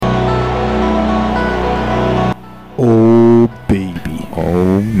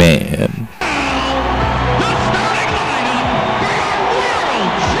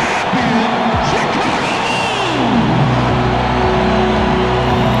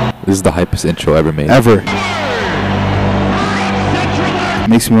This is the hypest intro ever made. Ever.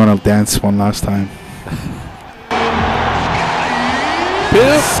 Makes me want to dance one last time.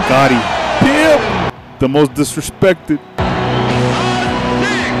 Pip. Scotty. Pip. The most disrespected.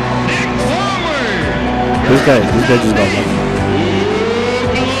 This guy just got lucky.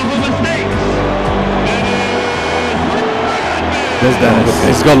 This Dennis.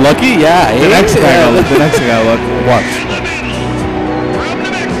 He's got lucky? Yeah. The next guy got lucky. Watch.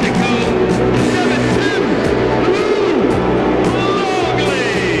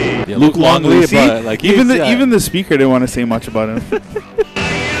 Yeah, Luke Longley. See, but like even the speaker didn't want to say much about him.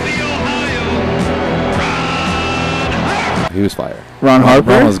 He was fire. Ron Harper?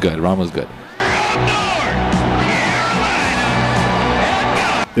 Ron was good.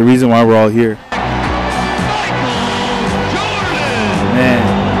 The reason why we're all here. Man,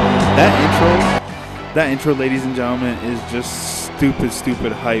 that intro, ladies and gentlemen, is just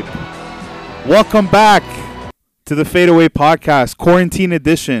stupid hype. Welcome back to the Fadeaway Podcast, Quarantine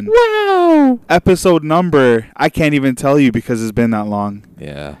Edition. Wow. Episode number, I can't even tell you because it's been that long.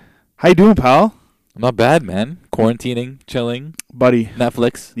 Yeah. How you doing, pal? Not bad, man. Quarantining, chilling, buddy.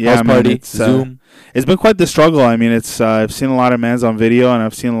 Netflix, Yeah, house man, party, it's, Zoom. It's been quite the struggle. I mean, it's I've seen a lot of mans on video, and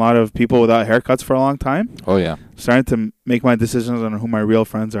I've seen a lot of people without haircuts for a long time. Oh, yeah. Starting to make my decisions on who my real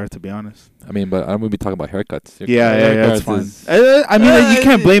friends are, to be honest. I mean, but I'm going to be talking about haircuts. Yeah, it's fine. I mean, you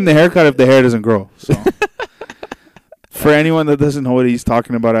can't blame the haircut if the hair doesn't grow. So, for anyone that doesn't know what he's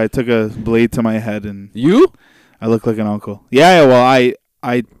talking about, I took a blade to my head, and You? I look like an uncle. Yeah, well,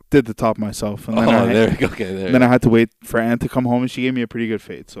 I did the top myself, and then I had to wait for Anne to come home, and she gave me a pretty good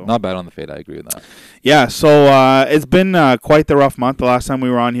fade. So not bad on the fade. I agree with that. Yeah, so it's been quite the rough month. The last time we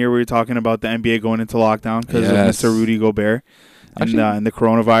were on here, we were talking about the NBA going into lockdown because of Mr. Rudy Gobert and the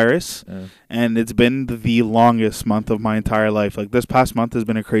coronavirus, and it's been the longest month of my entire life. Like this past month has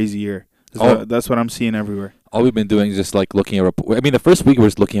been a crazy year. That's what I'm seeing everywhere. All we've been doing is just like looking at the first week we were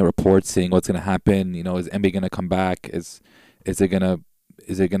just looking at reports, seeing what's going to happen. You know, is NBA going to come back? Is the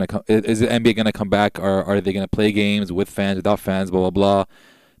NBA gonna come back, or are they gonna play games with fans, without fans, blah blah blah?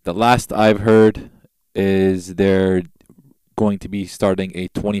 The last I've heard is they're going to be starting a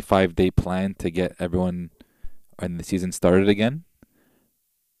 25-day plan to get everyone and the season started again.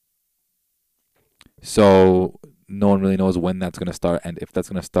 So no one really knows when that's gonna start and if that's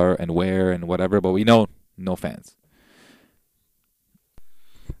gonna start and where and whatever, but we know no fans.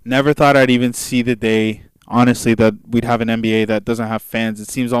 Never thought I'd even see the day, honestly, that we'd have an NBA that doesn't have fans. It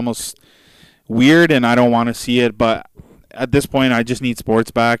seems almost weird, and I don't want to see it. But at this point, I just need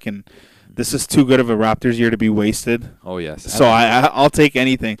sports back, and this is too good of a Raptors year to be wasted. Oh, yes. So I'll take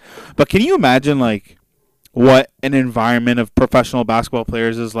anything. But can you imagine, like, what an environment of professional basketball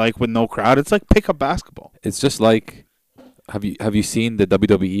players is like with no crowd? It's like pickup basketball. It's just like, have you seen the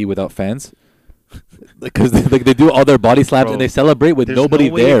WWE without fans? Because they do all their body slams, bro, and they celebrate with nobody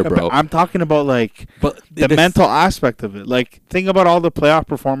there, bro. I'm talking about the mental aspect of it. Like, think about all the playoff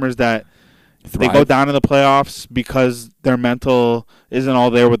performers that they go down in the playoffs because their mental isn't all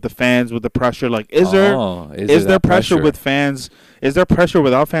there with the fans, with the pressure. Like, is there pressure with fans? Is there pressure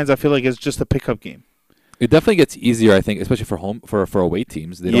without fans? I feel like it's just a pickup game. It definitely gets easier, I think, especially for away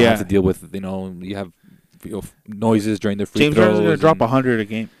teams. They don't have to deal with you have noises during their free throws. James Harden's going to drop 100 a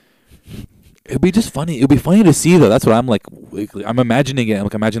game. It'd be just funny. It'd be funny to see, though. That's what I'm like. I'm imagining it. I'm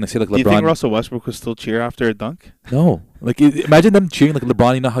like imagining, say, like LeBron. Do you think Russell Westbrook would still cheer after a dunk? No. Like, imagine them cheering like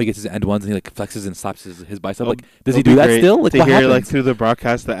LeBron. You know how he gets his end ones and he like flexes and slaps his bicep. Like, does he do that still? Like, to hear like through the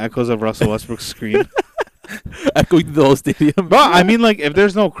broadcast the echoes of Russell Westbrook's scream, echoing through the whole stadium. Bro, I mean, like, if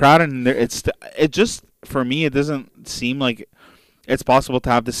there's no crowd in there, it just, for me, it doesn't seem like it's possible to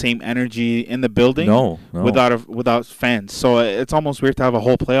have the same energy in the building without fans. So it's almost weird to have a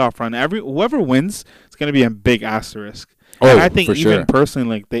whole playoff run. Whoever wins, it's going to be a big asterisk. And I think even personally,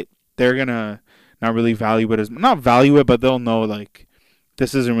 like they're going to not really value it but they'll know like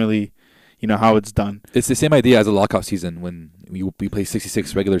this isn't really, how it's done. It's the same idea as a lockout season when we play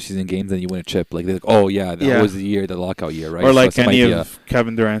 66 regular season games and you win a chip. Like, they're like, oh yeah, that was the lockout year, right? Or like any of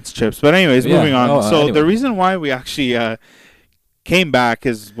Kevin Durant's chips. But anyways, moving on. The reason why we actually came back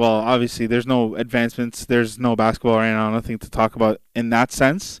is, well, obviously there's no advancements, there's no basketball right now, nothing to talk about in that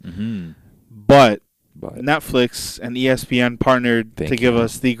sense. Mm-hmm. But Netflix and ESPN partnered to give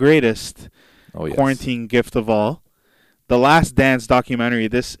us the greatest quarantine gift of all, The Last Dance documentary.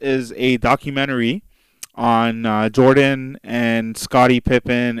 This is a documentary on Jordan and Scottie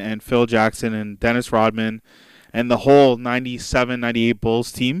Pippen and Phil Jackson and Dennis Rodman and the whole 97-98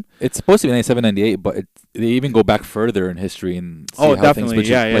 Bulls team. It's supposed to be 97-98, but they even go back further in history and see how things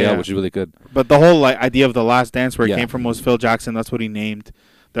play out, which is really good. But the whole idea of The Last Dance, where it came from, was Phil Jackson. That's what he named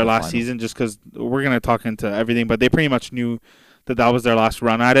their last season, just because we're gonna talk into everything, but they pretty much knew that was their last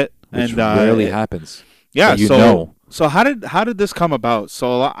run at it, which rarely happens. Yeah, so how did this come about?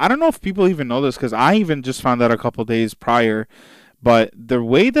 So I don't know if people even know this, because I even just found out a couple days prior, but the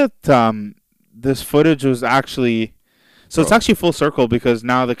way that this footage was actually, so it's actually full circle, because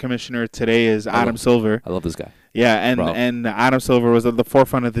now the commissioner today is Adam Silver. I love this guy. Yeah, and Adam Silver was at the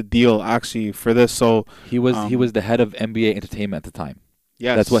forefront of the deal actually for this. So he was the head of NBA Entertainment at the time.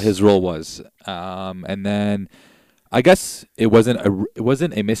 Yes, that's what his role was. And then I guess it wasn't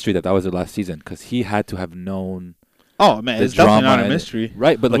a mystery that was their last season, because he had to have known. Oh man, it's definitely not a mystery,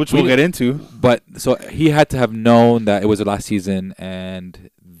 right? But which we'll get into. But so he had to have known that it was their last season, and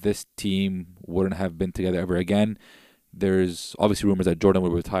this team wouldn't have been together ever again. There's obviously rumors that Jordan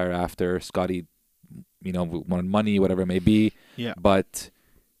would retire after. Scottie, wanted money, whatever it may be. Yeah. But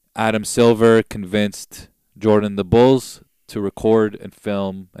Adam Silver convinced Jordan the Bulls to record and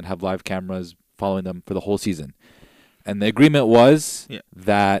film and have live cameras following them for the whole season. And the agreement was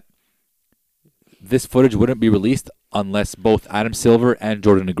that this footage wouldn't be released unless both Adam Silver and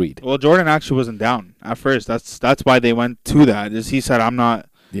Jordan agreed. Well, Jordan actually wasn't down at first. That's why they went to that. Is he said, I'm not.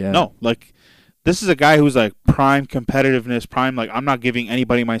 Yeah. No, like, this is a guy who's like prime competitiveness, prime, like, I'm not giving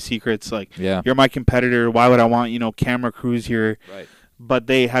anybody my secrets. Like, you're my competitor. Why would I want, camera crews here? Right. But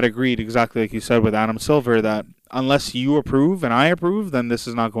they had agreed, exactly like you said with Adam Silver, that unless you approve and I approve, then this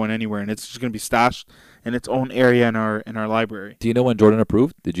is not going anywhere, and it's just going to be stashed in its own area in our library. Do you know when Jordan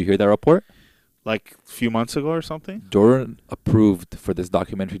approved? Did you hear that report? Like a few months ago or something? Jordan approved for this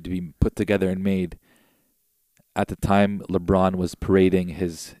documentary to be put together and made at the time LeBron was parading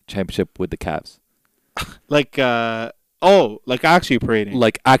his championship with the Cavs. Like actually parading.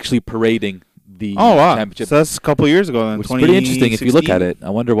 Like actually parading the championship. So that's a couple years ago then. Which is pretty interesting if you look at it. I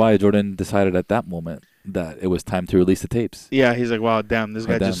wonder why Jordan decided at that moment that it was time to release the tapes. Yeah, he's like, wow, damn, this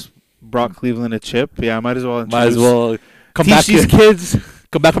guy just brought Cleveland a chip. Yeah, might as well come teach these kids.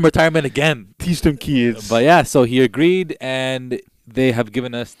 Come back from retirement again. Teach them kids. But yeah, so he agreed, and they have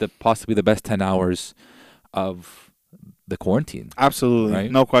given us possibly the best 10 hours of the quarantine. Absolutely.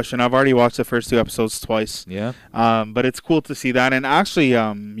 Right? No question. I've already watched the first 2 episodes twice. Yeah. But it's cool to see that. And actually,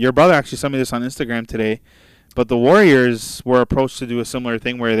 your brother actually sent me this on Instagram today. But the Warriors were approached to do a similar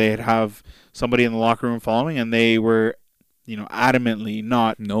thing where they'd have somebody in the locker room following, and they were adamantly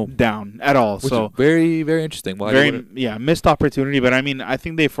not down at all. Which so is very, very interesting. Why missed opportunity. But I mean, I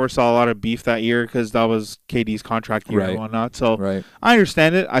think they foresaw a lot of beef that year because that was KD's contract year and whatnot. So I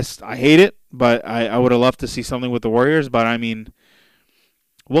understand it. I hate it, but I would have loved to see something with the Warriors. But I mean,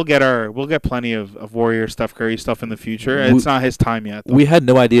 we'll get plenty of Warrior Steph Curry stuff in the future. It's not his time yet, though. We had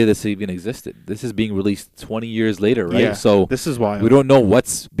no idea this even existed. This is being released 20 years later, right? Yeah, so this is why we don't know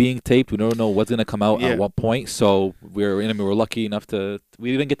what's being taped. We don't know what's going to come out at what point. So we're lucky enough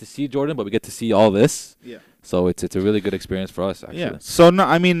we didn't get to see Jordan, but we get to see all this. Yeah. So it's a really good experience for us, actually. Yeah. So no,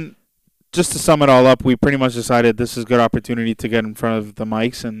 I mean, just to sum it all up, we pretty much decided this is a good opportunity to get in front of the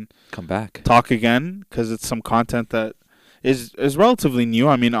mics and come back, talk again, because it's some content that is relatively new.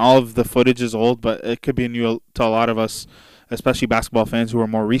 I mean, all of the footage is old, but it could be new to a lot of us, especially basketball fans who are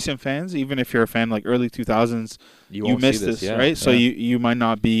more recent fans. Even if you're a fan like early 2000s, you missed this, right? Yeah. So you might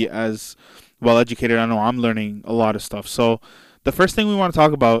not be as well educated. I know I'm learning a lot of stuff. So the first thing we want to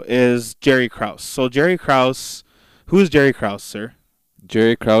talk about is Jerry Krause. So Jerry Krause, who is Jerry Krause, sir?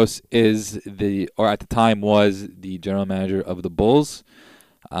 Jerry Krause is at the time was the general manager of the Bulls.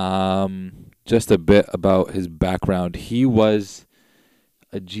 Just a bit about his background. He was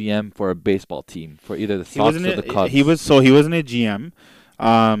a GM for a baseball team for either the Sox or the Cubs. He wasn't a GM.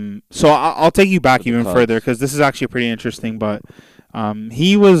 So I'll take you back even further, because this is actually pretty interesting. But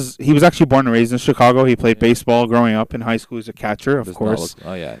he was actually born and raised in Chicago. He played baseball growing up in high school as a catcher, of course.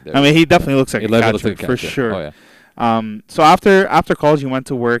 I mean, he definitely looks like a catcher for sure. Oh, yeah. So after college, he went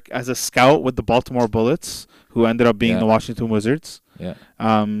to work as a scout with the Baltimore Bullets, who ended up being the Washington Wizards. Yeah.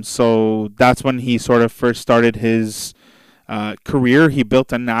 So that's when he sort of first started his career. He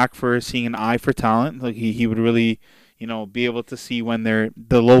built a knack for seeing an eye for talent. Like he would really, be able to see when they're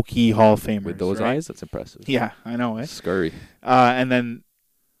the low key Hall of Famers. With those eyes, that's impressive. Yeah, I know it. Scurry. And then,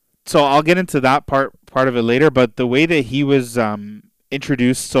 so I'll get into that part of it later. But the way that he was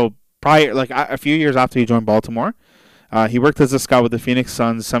introduced, so prior, like a few years after he joined Baltimore, he worked as a scout with the Phoenix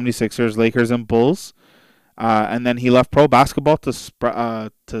Suns, 76ers, Lakers, and Bulls. And then he left pro basketball to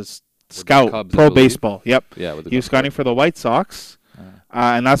scout Cubs, pro baseball. Yep. Yeah. He was scouting for the White Sox.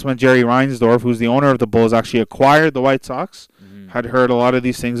 And that's when Jerry Reinsdorf, who's the owner of the Bulls, actually acquired the White Sox. Mm-hmm. Had heard a lot of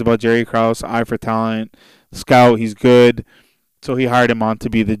these things about Jerry Krause, eye for talent, scout, he's good. So he hired him on to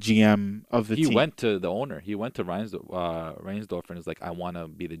be the GM of the team. He went to the owner. He went to Reinsdorf and was like, I want to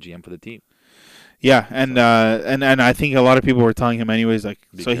be the GM for the team. Yeah, and I think a lot of people were telling him anyways, like,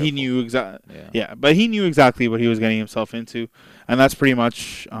 so careful. He knew exactly. Yeah, but he knew exactly what he was getting himself into, and that's pretty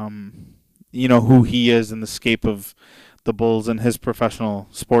much, who he is in the scape of the Bulls and his professional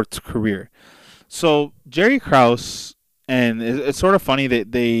sports career. So Jerry Krause, and it's sort of funny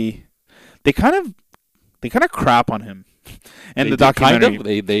that they kind of crap on him, and the documentary. Kind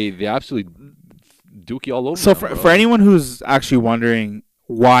of, they absolutely dookie all over. So for anyone who's actually wondering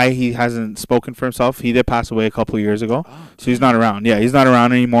why he hasn't spoken for himself, he did pass away a couple of years ago, so he's not around. Yeah, he's not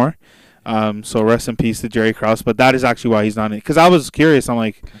around anymore. So rest in peace to Jerry Krause. But that is actually why he's not in. Because I was curious. I'm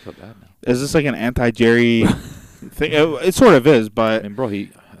like, is this like an anti-Jerry thing? It sort of is, but. I mean, bro, at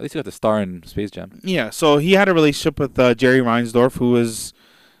least he got the star in Space Jam. Yeah, so he had a relationship with Jerry Reinsdorf, who was,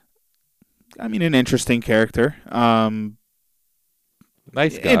 an interesting character.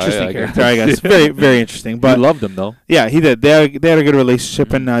 Nice guy. Interesting character, I guess. Very, very interesting. But you loved him, though. Yeah, he did. They had a good relationship.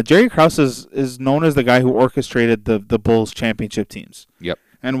 Mm-hmm. And Jerry Krause is known as the guy who orchestrated the Bulls championship teams. Yep.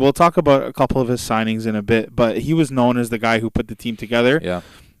 And we'll talk about a couple of his signings in a bit. But he was known as the guy who put the team together. Yeah.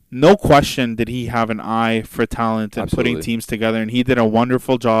 No question did he have an eye for talent and putting teams together. And he did a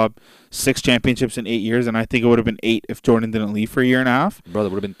wonderful job. 6 championships in 8 years. And I think it would have been 8 if Jordan didn't leave for a year and a half. Bro,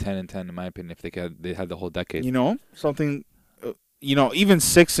 it would have been 10 and 10 in my opinion if they had the whole decade. Something... even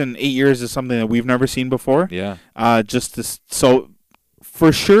 6 and 8 years is something that we've never seen before. Yeah. So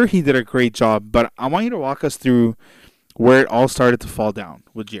for sure he did a great job, but I want you to walk us through where it all started to fall down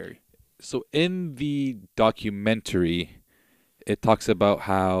with Jerry. So in the documentary, it talks about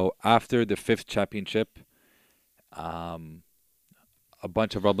how after the 5th championship, a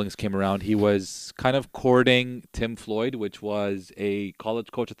bunch of rumblings came around. He was kind of courting Tim Floyd, which was a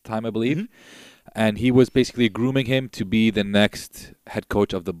college coach at the time, I believe. Mm-hmm. And he was basically grooming him to be the next head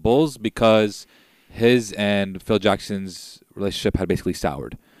coach of the Bulls because his and Phil Jackson's relationship had basically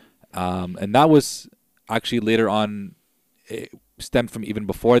soured. And that was actually later on, it stemmed from even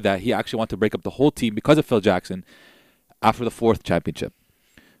before that. He actually wanted to break up the whole team because of Phil Jackson after the 4th championship.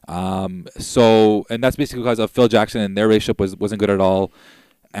 And that's basically because of Phil Jackson, and their relationship wasn't good at all.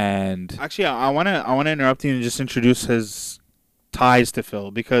 And actually, I wanna interrupt you and just introduce his ties to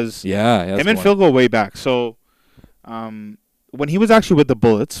Phil, because him and Phil go way back. So when he was actually with the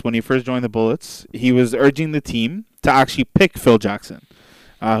Bullets, when he first joined the Bullets, he was urging the team to actually pick Phil Jackson,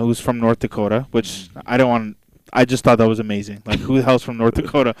 who's from North Dakota, which I just thought that was amazing. Like, who the hell's from North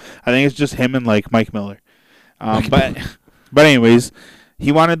Dakota? I think it's just him and like Mike Miller. But anyways,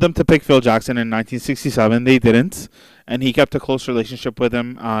 he wanted them to pick Phil Jackson in 1967. They didn't. And he kept a close relationship with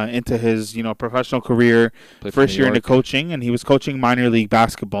him into his, professional career, first year into coaching, and he was coaching minor league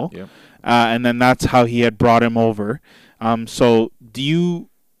basketball. Yeah. And then that's how he had brought him over. So do you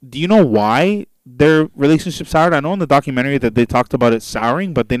know why their relationship soured? I know in the documentary that they talked about it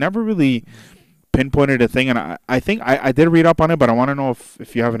souring, but they never really pinpointed a thing. And I think I did read up on it, but I want to know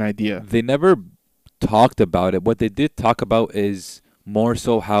if you have an idea. They never talked about it. What they did talk about is more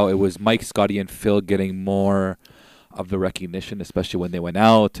so how it was Mike, Scotty, and Phil getting more of the recognition, especially when they went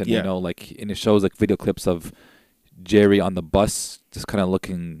out, and like in the shows, like video clips of Jerry on the bus, just kind of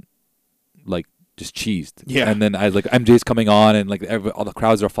looking like just cheesed. Yeah. And then MJ's coming on, and like all the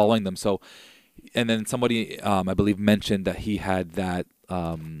crowds are following them. So, and then somebody, I believe, mentioned that he had that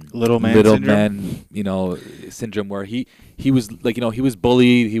little man syndrome where he was like, he was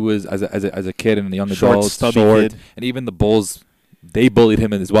bullied. He was as a kid and a young adult, short, and even the Bulls, they bullied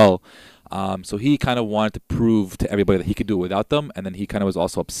him as well. So he kind of wanted to prove to everybody that he could do it without them, and then he kind of was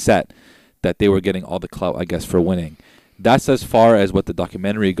also upset that they were getting all the clout, I guess, for winning. That's as far as what the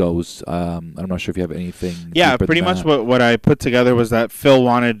documentary goes. I'm not sure if you have anything. Yeah, pretty much what I put together was that Phil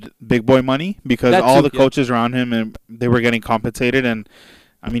wanted big boy money because all the coaches around him, and they were getting compensated. And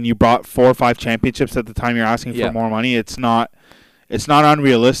I mean, you brought 4 or 5 championships at the time. You're asking for more money. It's not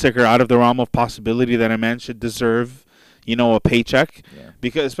unrealistic or out of the realm of possibility that a man should deserve, a paycheck. Yeah.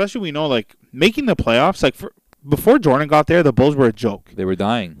 Because especially we know, like, making the playoffs, like before Jordan got there, the Bulls were a joke. They were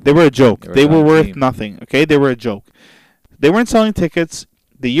dying. They were a joke. They were worth nothing. Okay, they were a joke. They weren't selling tickets.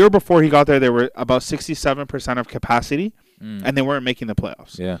 The year before he got there, they were about 67% of capacity, and they weren't making the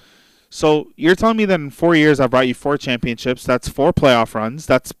playoffs. Yeah. So you're telling me that in 4 years, I brought you 4 championships. That's 4 playoff runs.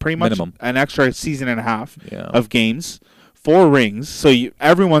 That's pretty much an extra season and a half of games. 4 rings. So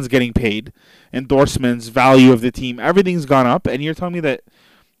everyone's getting paid. Endorsements, value of the team, everything's gone up. And you're telling me that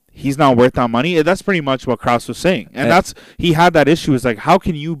he's not worth that money? That's pretty much what Krause was saying. And he had that issue. It's like, how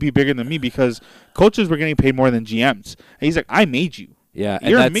can you be bigger than me? Because coaches were getting paid more than GMs. And he's like, I made you. Yeah.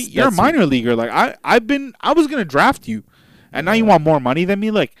 You're a minor leaguer. Like, I was going to draft you. and now you want more money than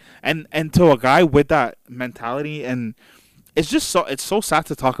me, like, and to a guy with that mentality, and it's so sad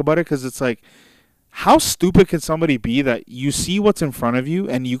to talk about it because it's like, how stupid can somebody be that you see what's in front of you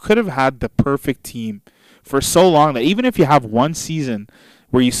and you could have had the perfect team for so long that even if you have one season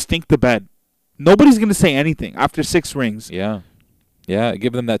where you stink the bed, nobody's gonna say anything after 6 rings. Yeah,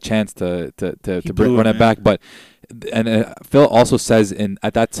 give them that chance to run it back, but. And Phil also says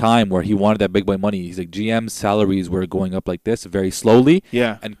at that time where he wanted that big boy money, he's like, GM's salaries were going up like this very slowly,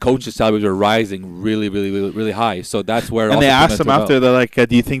 and coaches' salaries were rising really, really, really, really high. So that's where. And they asked him after, they're like,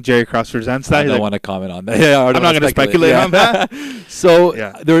 "Do you think Jerry Krause resents that?" I don't want to comment on that. I'm not going to speculate on that. So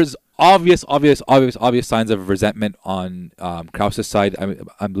there's obvious signs of resentment on Krause's side.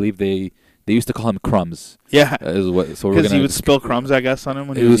 I believe they used to call him Crumbs. Yeah. Because he would spill crumbs, I guess, on him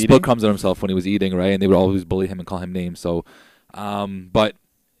when he was eating. Spill crumbs on himself when he was eating, right? And they would always bully him and call him names. So, but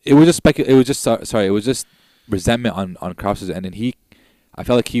it was just resentment on Krause's end, and I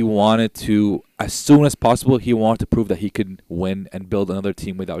felt like he wanted to, as soon as possible, he wanted to prove that he could win and build another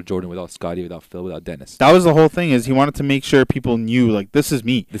team without Jordan, without Scottie, without Phil, without Dennis. That was the whole thing, is he wanted to make sure people knew, like, this is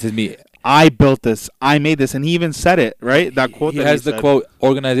me. This is me. I built this. I made this. And he even said it, right? That quote. He has the quote,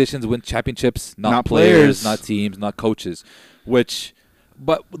 organizations win championships, not players, not teams, not coaches.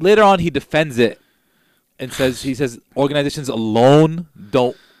 But later on he defends it and says organizations alone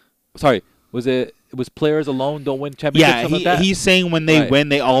don't. Sorry, it was players alone don't win championships? Yeah, he's saying when they win,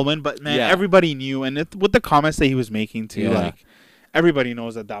 they all win. But, man, everybody knew. And with the comments that he was making, too, like, everybody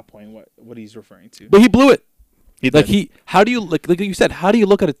knows at that point what he's referring to. But he blew it. How do you like you said? How do you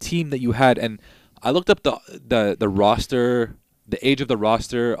look at a team that you had? And I looked up the roster, the age of the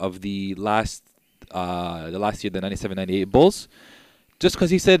roster of the last year, the 97-98 Bulls, just because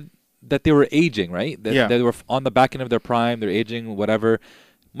he said that they were aging, right? That they were on the back end of their prime, they're aging, whatever.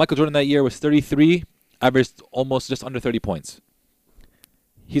 Michael Jordan that year was 33, averaged almost just under 30 points.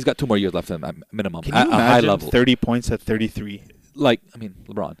 He's got 2 more years left in him at minimum. Can you imagine high level. 30 points at 33?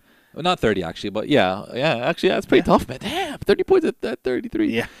 LeBron. Well, not 30, actually, but actually, that's pretty tough, man. Damn, 30 points at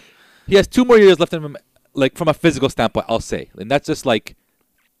 33. Yeah. He has 2 more years left in him, like, from a physical standpoint, I'll say. And that's just, like,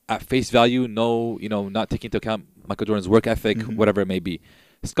 at face value, not taking into account Michael Jordan's work ethic, whatever it may be.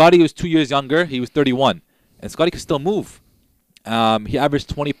 Scottie was 2 years younger. He was 31. And Scottie could still move. He averaged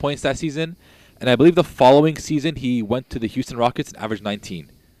 20 points that season. And I believe the following season, he went to the Houston Rockets and averaged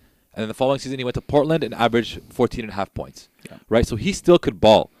 19. And then the following season, he went to Portland and averaged 14.5 points. Yeah. Right? So he still could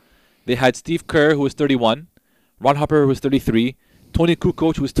ball. They had Steve Kerr, who was 31, Ron Harper, who was 33, Tony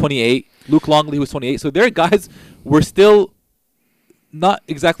Kukoc, who was 28, Luke Longley, who was 28. So their guys were still not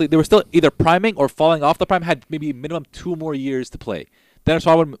exactly, they were still either priming or falling off the prime, had maybe minimum 2 more years to play. Dennis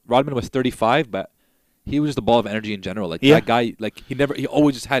Rodman was 35, but he was just a ball of energy in general. Like, that guy, like, he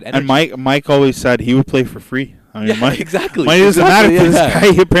always just had energy. And Mike always said he would play for free. I mean, exactly. Money doesn't matter to this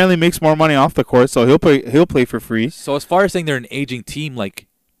guy. He apparently makes more money off the court, so he'll play for free. So as far as saying they're an aging team, like,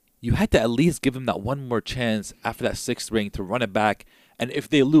 you had to at least give them that one more chance after that 6th ring to run it back. And if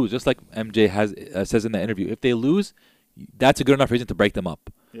they lose, just like MJ says in the interview, if they lose, that's a good enough reason to break them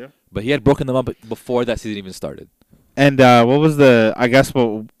up. Yeah. But he had broken them up before that season even started. And what was the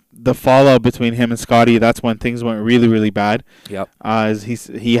fallout between him and Scottie? That's when things went really, really bad. Yep.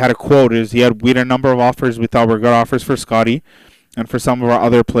 He had a quote. We had a number of offers we thought were good offers for Scottie and for some of our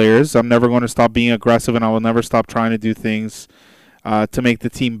other players. I'm never going to stop being aggressive, and I will never stop trying to do things to make the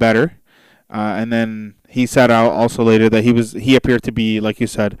team better. And then he said out also later that he appeared to be, like you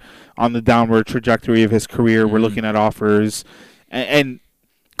said, on the downward trajectory of his career. We're looking at offers. And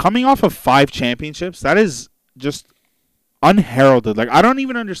coming off of 5 championships, that is just unheralded. Like, I don't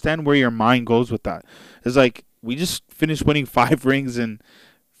even understand where your mind goes with that. It's like, we just finished winning 5 rings in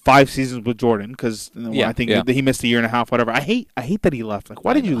 5 seasons with Jordan because I think he missed a year and a half, whatever. I hate that he left. Like,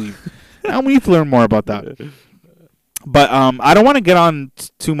 why did you leave? Now we need to learn more about that. But I don't want to get on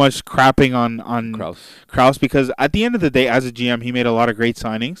too much crapping on Krause because at the end of the day, as a GM, he made a lot of great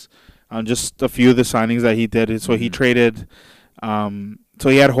signings. Just a few of the signings that he did. So he traded. So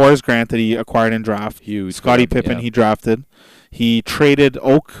he had Horace Grant that he acquired in draft. Huge. Scottie Pippen he drafted. He traded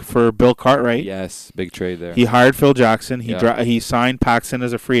Oak for Bill Cartwright. Yes, big trade there. He hired Phil Jackson. He signed Paxson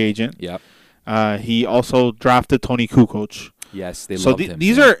as a free agent. Yep. He also drafted Tony Kukoc. Yes, they loved him.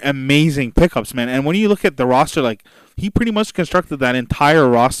 These are amazing pickups, man. And when you look at the roster, like, he pretty much constructed that entire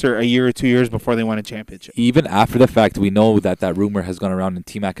roster a year or 2 years before they won a championship. Even after the fact, we know that rumor has gone around, and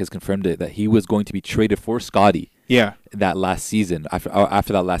T-Mac has confirmed it, that he was going to be traded for Scottie. Yeah. That last season,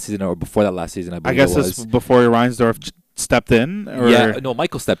 after that last season, or before that last season, I believe. I guess it's before Reinsdorf stepped in. Or? Yeah, no,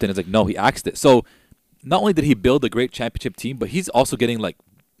 Michael stepped in. It's like, no, he axed it. So not only did he build a great championship team, but he's also getting, like,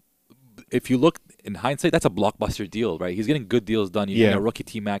 if you look in hindsight, that's a blockbuster deal, right? He's getting good deals done. You know, rookie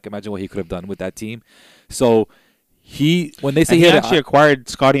T-Mac, imagine what he could have done with that team. So when they say he actually acquired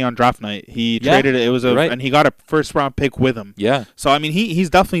Scotty on draft night. He traded it. It was and he got a first round pick with him. Yeah. So I mean, he's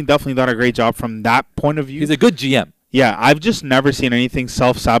definitely done a great job from that point of view. He's a good GM. Yeah, I've just never seen anything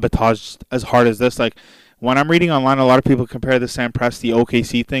self-sabotaged as hard as this. Like, when I'm reading online, a lot of people compare the Sam Presti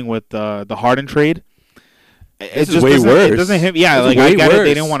OKC thing with the Harden trade. It's just way worse. It doesn't hit. Yeah, like I get it.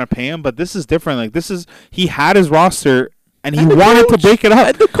 They didn't want to pay him, but this is different. Like he had his roster and he wanted to break it up.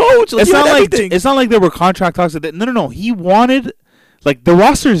 And the coach, like, it's not like there were contract talks. No. He wanted, like, the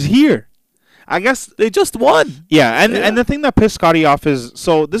roster's here. I guess they just won. Yeah, and the thing that pissed Scotty off is,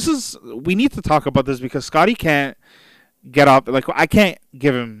 we need to talk about this because Scotty can't get off. Like, I can't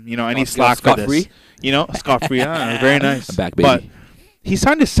give him, any slack for this. Scot-free. Yeah, very nice. I'm back, baby. But he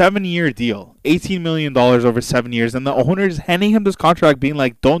signed a 7-year deal, $18 million over 7 years, and the owner is handing him this contract being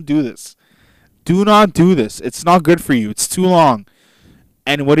like, don't do this. Do not do this. It's not good for you. It's too long.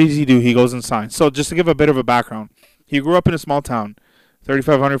 And what does he do? He goes and signs. So just to give a bit of a background, he grew up in a small town,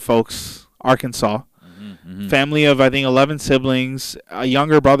 3,500 folks, Arkansas. Family of, I think, 11 siblings. A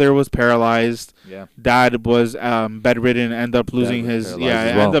younger brother was paralyzed. Yeah. Dad was bedridden, ended up losing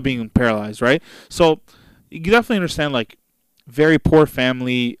ended up being paralyzed, right? So you definitely understand, like, very poor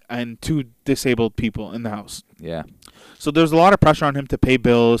family and 2 disabled people in the house. Yeah. So there's a lot of pressure on him to pay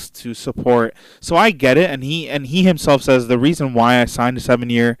bills, to support. So I get it, and he himself says the reason why I signed a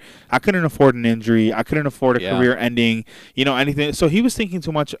 7-year, I couldn't afford an injury, I couldn't afford a career ending, anything. So he was thinking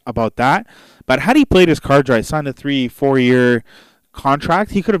too much about that. But had he played his cards right, signed a 3-4 year contract,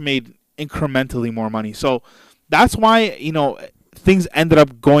 he could have made incrementally more money. So that's why things ended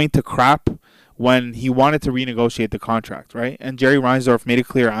up going to crap when he wanted to renegotiate the contract, right? And Jerry Reinsdorf made it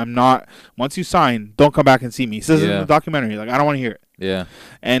clear, once you sign, don't come back and see me. He says it in the documentary, like, I don't want to hear it. Yeah.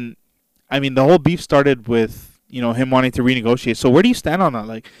 And, I mean, the whole beef started with, him wanting to renegotiate. So where do you stand on that?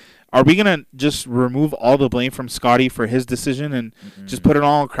 Like, are we going to just remove all the blame from Scotty for his decision and just put it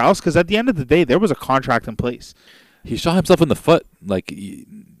all on Krause? Because at the end of the day, there was a contract in place. He shot himself in the foot. Like,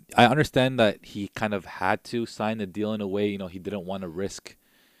 I understand that he kind of had to sign the deal in a way, he didn't want to risk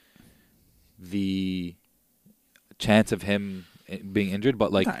the chance of him being injured,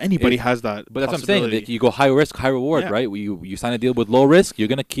 but like not anybody has that. But that's what I'm saying. Like, you go high risk, high reward, right? You sign a deal with low risk, you're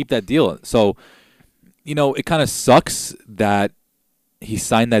gonna keep that deal. So, it kind of sucks that he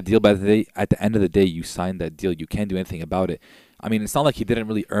signed that deal. But at the end of the day, you signed that deal. You can't do anything about it. I mean, it's not like he didn't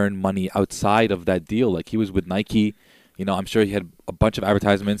really earn money outside of that deal. Like, he was with Nike. I'm sure he had a bunch of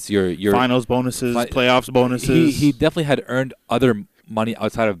advertisements. Your finals bonuses, playoffs bonuses. He definitely had earned other money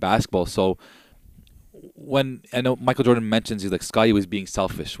outside of basketball. So when I know Michael Jordan mentions he's like Scotty was being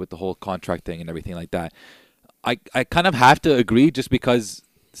selfish with the whole contract thing and everything like that, I kind of have to agree just because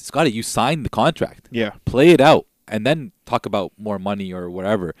Scotty, you signed the contract. Yeah. Play it out and then talk about more money or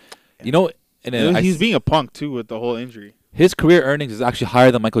whatever. He's being a punk too with the whole injury. His career earnings is actually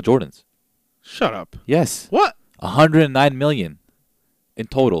higher than Michael Jordan's. Shut up. Yes. What? $109 million in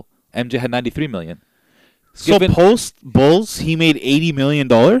total. MJ had $93 million. So post Bulls, he made $80 million,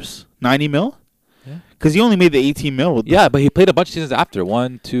 $90 mil. Yeah. Because he only made the 18 mil. Yeah, but he played a bunch of seasons after.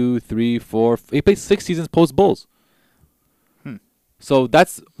 1, 2, 3, 4. He played 6 seasons post Bulls. So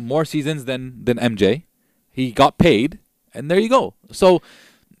that's more seasons than MJ. He got paid, and there you go. So,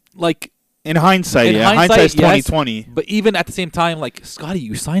 like, in hindsight, hindsight's 2020. Yes, but even at the same time, like, Scotty,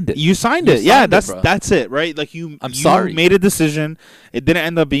 you signed it. You signed it. Yeah, that's it, right? Like, you made a decision. It didn't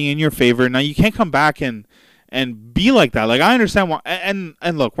end up being in your favor. Now you can't come back and be like that. Like, I understand why. And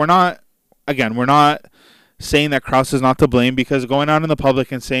look, we're not saying that Krause is not to blame, because going out in the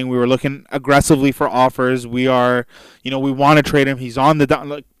public and saying we were looking aggressively for offers, we are, we want to trade him. He's on the down.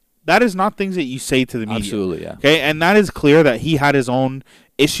 Like, that is not things that you say to the media. Absolutely, yeah. Okay, and that is clear that he had his own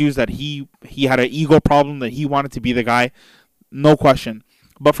issues, that he had an ego problem, that he wanted to be the guy, no question.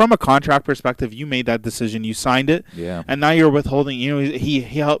 But from a contract perspective, you made that decision, you signed it, and now you're withholding. He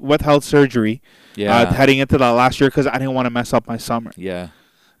withheld surgery, heading into that last year because I didn't want to mess up my summer. Yeah.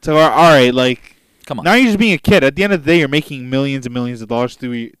 So all right, like, come on. Now you're just being a kid. At the end of the day, you're making millions and millions of dollars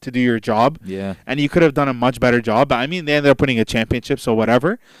to do your job. Yeah. And you could have done a much better job. I mean, they ended up winning a championship, so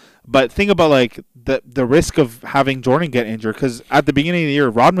whatever. But think about, like, the risk of having Jordan get injured, because at the beginning of the year,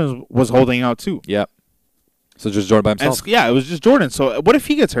 Rodman was holding out too. Yep. So just Jordan by himself. It was just Jordan. So what if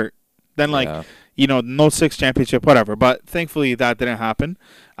he gets hurt? Then, like, no six championship, whatever. But thankfully that didn't happen.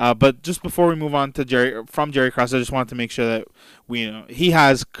 But just before we move on to Jerry Krause, I just wanted to make sure that he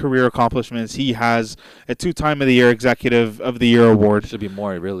has career accomplishments. He has a 2-time of the year Executive of the Year award. Should be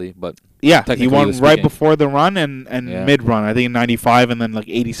more really, but yeah, he won right before the run and mid run. I think in '95 and then like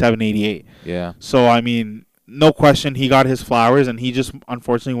 '87, '88. Yeah. So I mean, no question, he got his flowers, and he just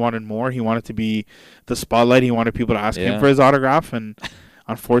unfortunately wanted more. He wanted to be the spotlight. He wanted people to ask him for his autograph, and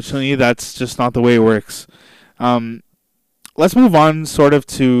unfortunately, that's just not the way it works. Let's move on sort of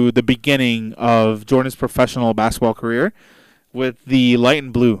to the beginning of Jordan's professional basketball career with the light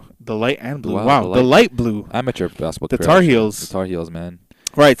and blue. The light and blue. Wow, the light blue. Amateur basketball career. The Tar Heels. The Tar Heels, man.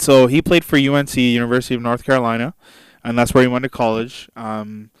 Right, so he played for UNC, University of North Carolina, and that's where he went to college.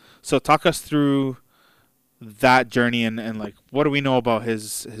 So talk us through that journey and like, what do we know about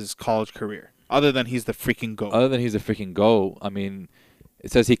his college career, other than he's the freaking GOAT? I mean,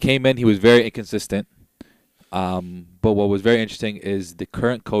 it says he came in, he was very inconsistent. But what was very interesting is the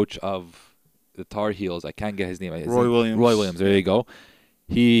current coach of the Tar Heels, I can't get his name. Roy Williams. Roy Williams, there you go.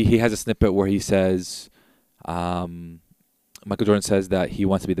 He has a snippet where he says, Michael Jordan says that he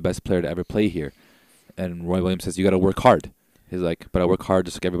wants to be the best player to ever play here. And Roy Williams says, you got to work hard. He's like, but I work hard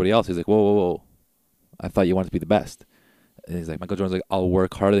just like everybody else. He's like, whoa. I thought you wanted to be the best. And he's like, Michael Jordan's like, I'll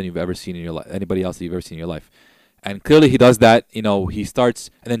work harder than you've ever seen in your life, anybody else that you've ever seen in your life. And clearly he does that. He starts,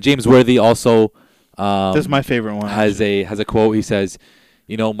 and then James Worthy also this is my favorite one. Has a quote. He says,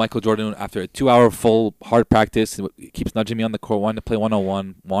 Michael Jordan, after a 2-hour full hard practice, he keeps nudging me on the court, wanting to play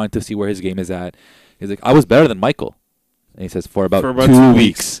 1-on-1, wanting to see where his game is at. He's like, I was better than Michael. And he says, for about 2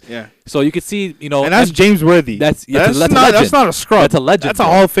 weeks. Yeah. So you could see, and that's James Worthy. That's not a scrub. That's a legend. That's a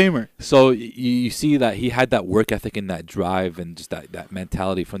Hall of Famer. So you see that he had that work ethic and that drive and just that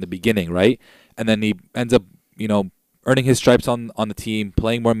mentality from the beginning, right? And then he ends up, earning his stripes on the team,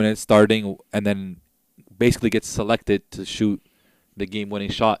 playing more minutes, starting, and then basically gets selected to shoot the game-winning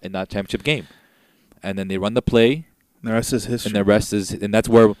shot in that championship game. And then they run the play. The rest is history. And that's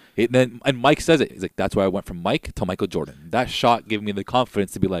where and Mike says it. He's like, that's where I went from Mike to Michael Jordan. That shot gave me the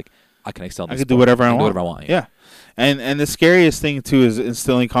confidence to be like, I can excel in this sport. Do whatever I want. Do whatever I want. Yeah. And the scariest thing too is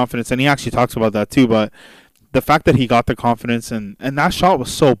instilling confidence, and he actually talks about that too, but the fact that he got the confidence and that shot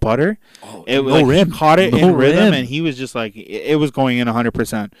was so butter. Oh, He caught it in rhythm, and he was just like, it was going in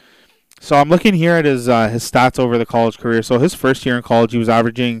 100%. So I'm looking here at his stats over the college career. So his first year in college, he was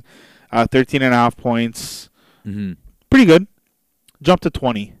averaging 13.5 points. Mm-hmm. Pretty good. Jumped to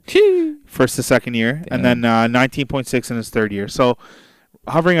 20 first to second year, and then 19.6 in his third year. So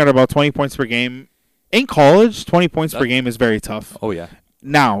hovering at about 20 points per game. In college, 20 points per game is very tough. Oh, yeah.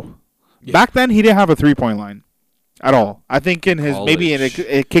 Now, back then, he didn't have a three-point line at all. I think in his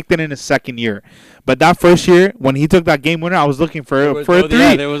it kicked in his second year. But that first year, when he took that game winner, I was looking for a three.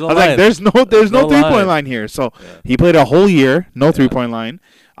 Yeah, there was a I was line. like, there's no three-point line here. So he played a whole year, no three-point line.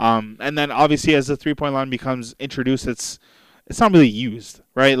 And then obviously as the three-point line becomes introduced, it's not really used,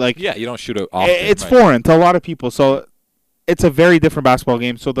 right? Like, yeah, you don't shoot it often. It's foreign to a lot of people. So it's a very different basketball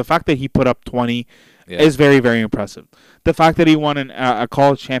game. So the fact that he put up 20 is very, very impressive. The fact that he won a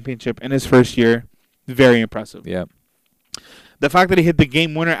college championship in his first year, very impressive. Yeah. The fact that he hit the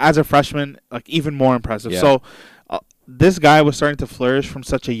game winner as a freshman, like, even more impressive. Yeah. So this guy was starting to flourish from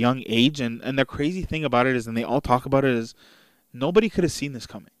such a young age. And the crazy thing about it is, and they all talk about it, is nobody could have seen this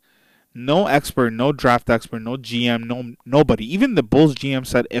coming. No expert, no draft expert, no GM, nobody. Even the Bulls GM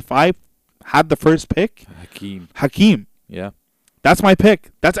said, if I had the first pick, Hakeem. Yeah. That's my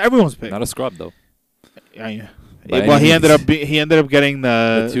pick. That's everyone's pick. Not a scrub, though. Yeah. Well, he ended up getting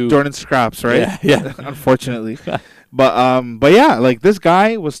the Jordan scraps, right? Yeah. Unfortunately. But yeah, like, this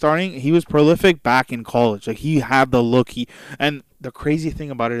guy was starting. He was prolific back in college. Like, he had the look. And the crazy thing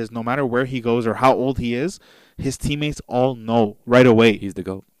about it is, no matter where he goes or how old he is, his teammates all know right away. He's the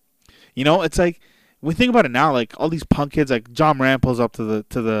GOAT. It's like, we think about it now, like, all these punk kids, like John Moran pulls up to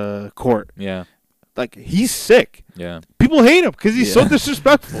the court. Yeah. Like, he's sick. Yeah. People hate him because he's so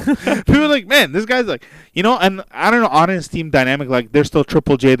disrespectful. People are like, man, this guy's like, and I don't know, on his team dynamic, like, there's still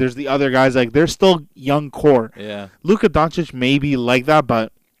Triple J, there's the other guys, like, there's still young core. Yeah. Luka Doncic may be like that,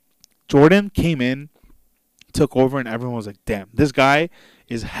 but Jordan came in, took over, and everyone was like, damn, this guy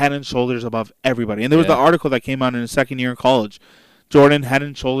is head and shoulders above everybody. And there was the article that came out in his second year in college. Jordan head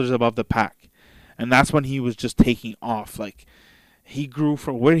and shoulders above the pack. And that's when he was just taking off. Like, he grew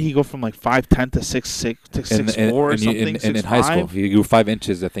from, where did he go from, like, 5'10" to 6'6" to 6'4" or something? In high school. He grew 5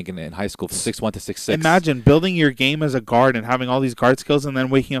 inches, I think, in high school, from 6'1" to 6'6". Imagine building your game as a guard and having all these guard skills and then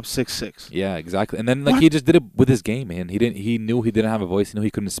waking up 6'6". Yeah, exactly. And then, like, he just did it with his game, man. He knew he didn't have a voice. He knew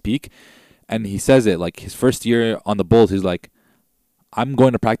he couldn't speak. And he says it, like, his first year on the Bulls, he's like, I'm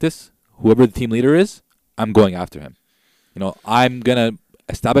going to practice. whoever the team leader is, I'm going after him. I'm gonna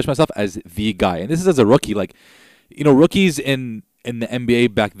establish myself as the guy. And this is as a rookie. Like, rookies in the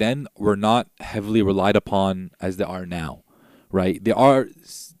NBA back then were not heavily relied upon as they are now, right? There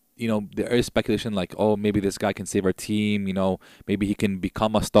is speculation like, oh, maybe this guy can save our team. Maybe he can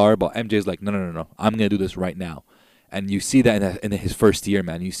become a star. But MJ's like, no. I'm gonna do this right now. And you see that in his first year,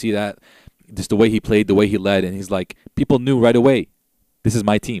 man. You see that just the way he played, the way he led, and he's like, people knew right away, this is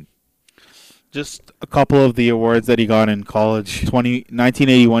my team. Just a couple of the awards that he got in college: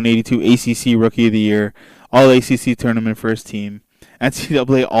 1981-82 ACC Rookie of the Year, All ACC Tournament First Team,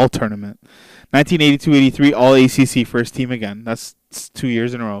 NCAA All Tournament, 1982-83 All ACC First Team again. That's 2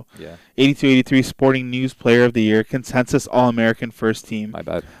 years in a row. Yeah. 82-83 Sporting News Player of the Year, Consensus All American First Team. My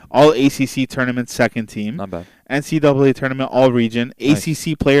bad. All ACC Tournament Second Team. Not bad. NCAA Tournament All Region. Nice.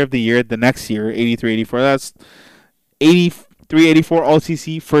 ACC Player of the Year the next year, 83-84. That's 83-84 All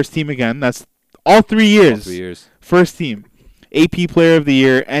CC First Team again. That's all 3 years. All 3 years. First Team. AP Player of the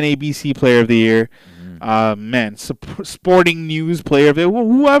Year, NABC Player of the Year. Sporting News Player of the Year.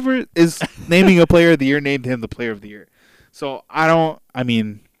 Whoever is naming a Player of the Year named him the Player of the Year. So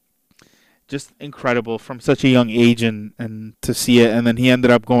just incredible from such a young age and to see it. And then he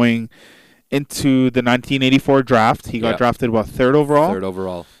ended up going into the 1984 draft. He got drafted, third overall? Third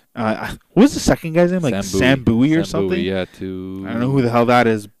overall. What was the second guy's name? Like Sam Bowie or something? Bowie, yeah, I don't know who the hell that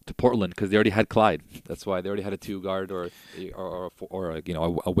is. To Portland, because they already had Clyde. That's why they already had a 2-guard or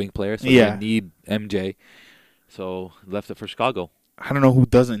a wing player. So they need MJ. So left it for Chicago. I don't know who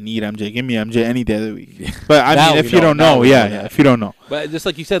doesn't need MJ. Give me MJ any day of the week. But if you don't know, if you don't know. But just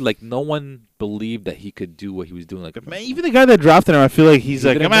like you said, like no one believed that he could do what he was doing. Like, man, even the guy that drafted him, I feel like he's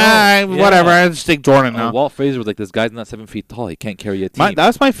like, whatever, I'll just take Jordan now. Walt Frazier was like, this guy's not 7 feet tall. He can't carry a team.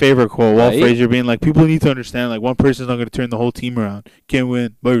 That's my favorite quote. Walt Frazier being like, people need to understand, like, one person's not going to turn the whole team around. Can't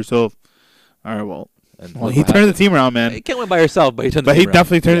win by yourself. All right, Walt. Well, he turned the team around, man. He can't win by yourself, but he turned. But he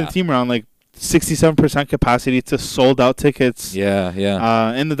definitely turned the team around. Like 67% capacity to sold out tickets.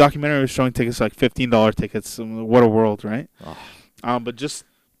 Yeah. In the documentary, it was showing tickets like $15 tickets. What a world, right? Oh. But just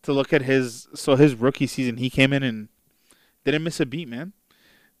to look at his rookie season, he came in and didn't miss a beat, man.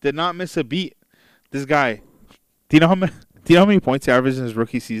 Did not miss a beat. This guy. Do you know how many points he averaged in his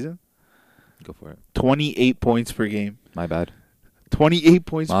rookie season? Go for it. 28 points per game. My bad. 28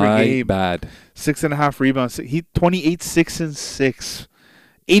 points per game. My bad. 6.5 rebounds. He 28, 6 and 6.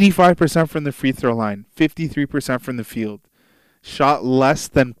 85% from the free throw line. 53% from the field. Shot less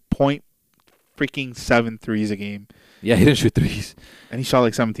than .7 threes a game. Yeah, he didn't shoot threes. And he shot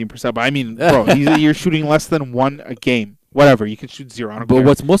like 17%. But I mean, bro, you're shooting less than 1 a game. Whatever, you can shoot 0. But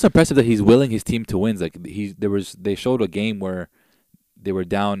what's most impressive that he's willing his team to win. Like they showed a game where they were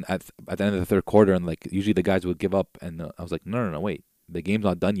down at the end of the third quarter, and like usually the guys would give up, and I was like, no, wait, the game's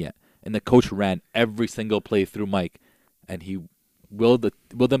not done yet. And the coach ran every single play through Mike, and he willed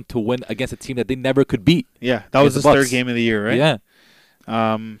them to win against a team that they never could beat. Yeah, that was his third game of the year, right?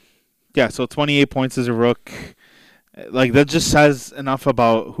 Yeah. So 28 points as a rook. Like, that just says enough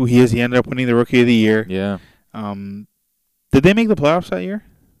about who he is. He ended up winning the Rookie of the Year. Yeah. Did they make the playoffs that year?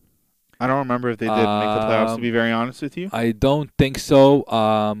 I don't remember if they did make the playoffs, to be very honest with you. I don't think so.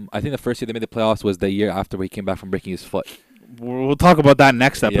 I think the first year they made the playoffs was the year after he came back from breaking his foot. We'll talk about that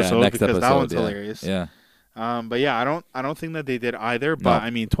next episode, because that one's hilarious. Yeah. But yeah, I don't think that they did either. But I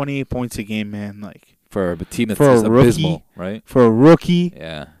mean, 28 points a game, man. Like, for a team that's abysmal, right? For a rookie,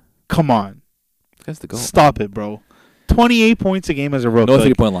 yeah. Come on, that's the goal. Stop it, bro. 28 points a game as a rookie. No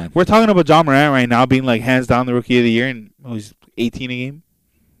 3-point line. We're talking about John Morant right now being like hands down the Rookie of the Year, and he's 18 a game,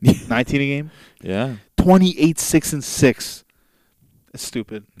 19 a game. Yeah. 28, 6 and 6. It's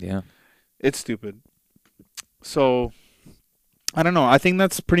stupid. Yeah. It's stupid. So, I don't know. I think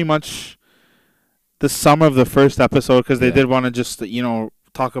that's pretty much the sum of the first episode, because they did want to just,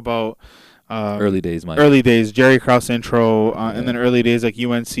 talk about early days, Mike. Early days, Jerry Krause intro, and then early days like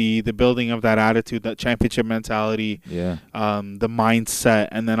UNC, the building of that attitude, that championship mentality, the mindset,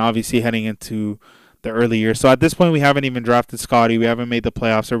 and then obviously heading into the early years. So at this point, we haven't even drafted Scotty. We haven't made the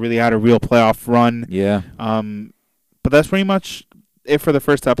playoffs or really had a real playoff run. Yeah. But that's pretty much it for the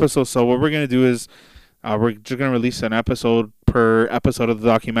first episode. So what we're going to do is we're just going to release an episode per episode of the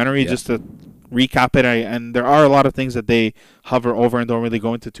documentary just to recap it. And there are a lot of things that they hover over and don't really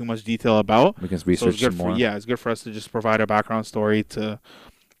go into too much detail about. We can research some more. It's good for us to just provide a background story to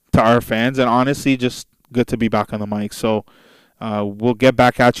our fans. And honestly, just good to be back on the mic. So we'll get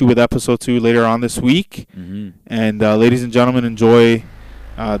back at you with episode 2 later on this week. Mm-hmm. And ladies and gentlemen, enjoy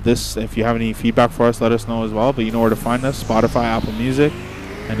this. If you have any feedback for us, let us know as well. But you know where to find us: Spotify, Apple Music,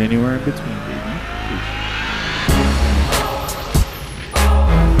 and anywhere in between.